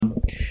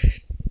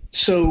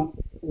So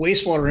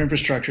wastewater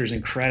infrastructure is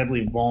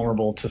incredibly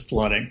vulnerable to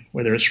flooding,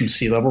 whether it's from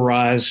sea level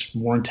rise,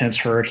 more intense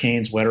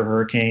hurricanes, wetter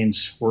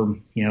hurricanes, or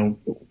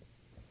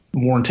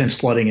more intense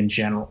flooding in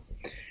general.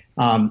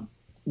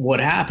 What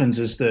happens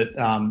is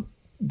that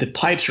the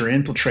pipes are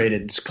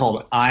infiltrated. It's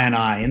called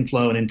I&I,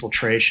 inflow and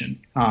infiltration,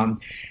 and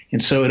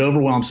so it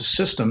overwhelms the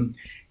system.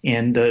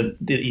 And the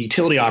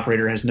utility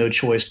operator has no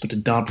choice but to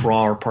dump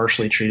raw or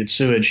partially treated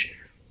sewage,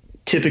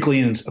 typically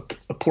in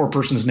a poor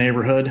person's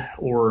neighborhood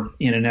or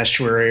in an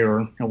estuary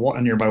or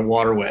a nearby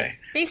waterway.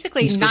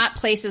 Basically, not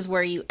places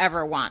where you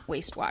ever want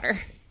wastewater.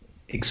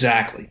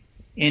 Exactly.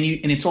 And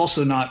it's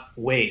also not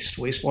waste.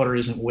 Wastewater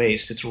isn't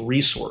waste. It's a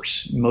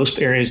resource. In most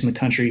areas in the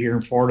country, here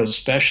in Florida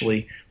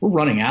especially, we're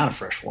running out of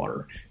fresh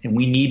water, and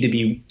we need to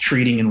be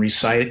treating and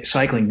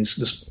recycling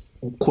this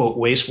quote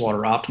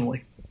wastewater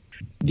optimally.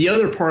 The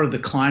other part of the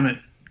climate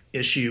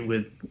issue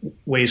with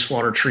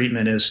wastewater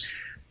treatment is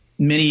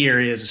many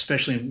areas,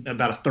 especially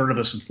about a third of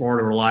us in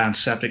Florida, rely on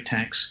septic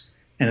tanks.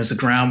 And as the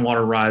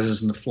groundwater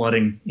rises and the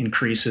flooding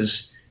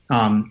increases,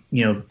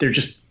 they're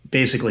just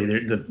basically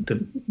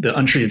the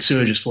untreated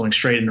sewage is flowing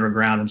straight into our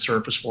ground and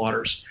surface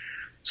waters.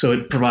 So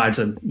it provides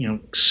a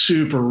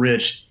super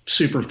rich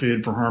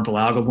superfood for harmful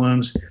algal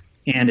blooms,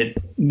 and it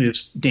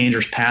moves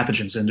dangerous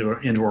pathogens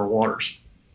into our waters.